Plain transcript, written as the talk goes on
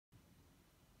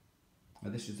Now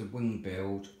this is a wing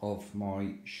build of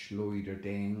my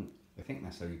Schloiderding, I think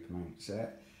that's how you pronounce it.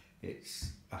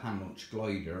 It's a hand-launched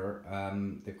glider.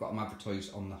 They've got them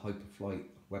advertised on the Hyperflight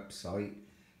website.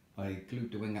 I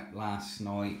glued the wing up last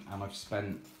night and I've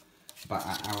spent about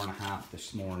an hour and a half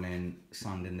this morning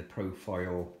sanding the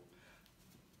profile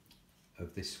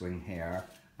of this wing here,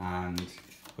 and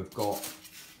I've got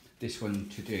this one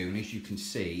to do, and as you can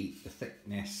see the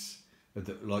thickness of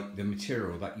the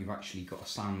material that you've actually got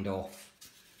to sand off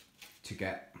to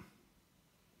get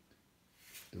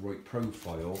the right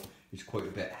profile is quite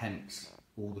a bit, hence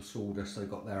all the sawdust I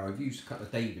got there. I've used a couple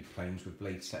of David planes with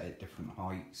blades set at different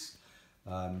heights.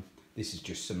 This is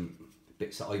just some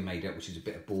bits that I made up, which is a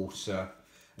bit of balsa,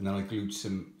 and then I glued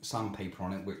some sandpaper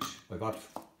on it, which I've had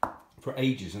for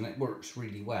ages and it works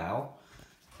really well.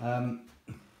 I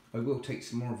will take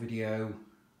some more video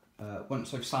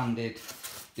once I've sanded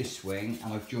this wing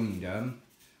and I've joined them.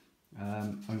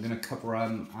 I'm going to cover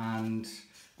them and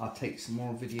I'll take some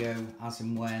more video as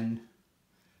and when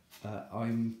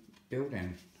I'm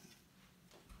building.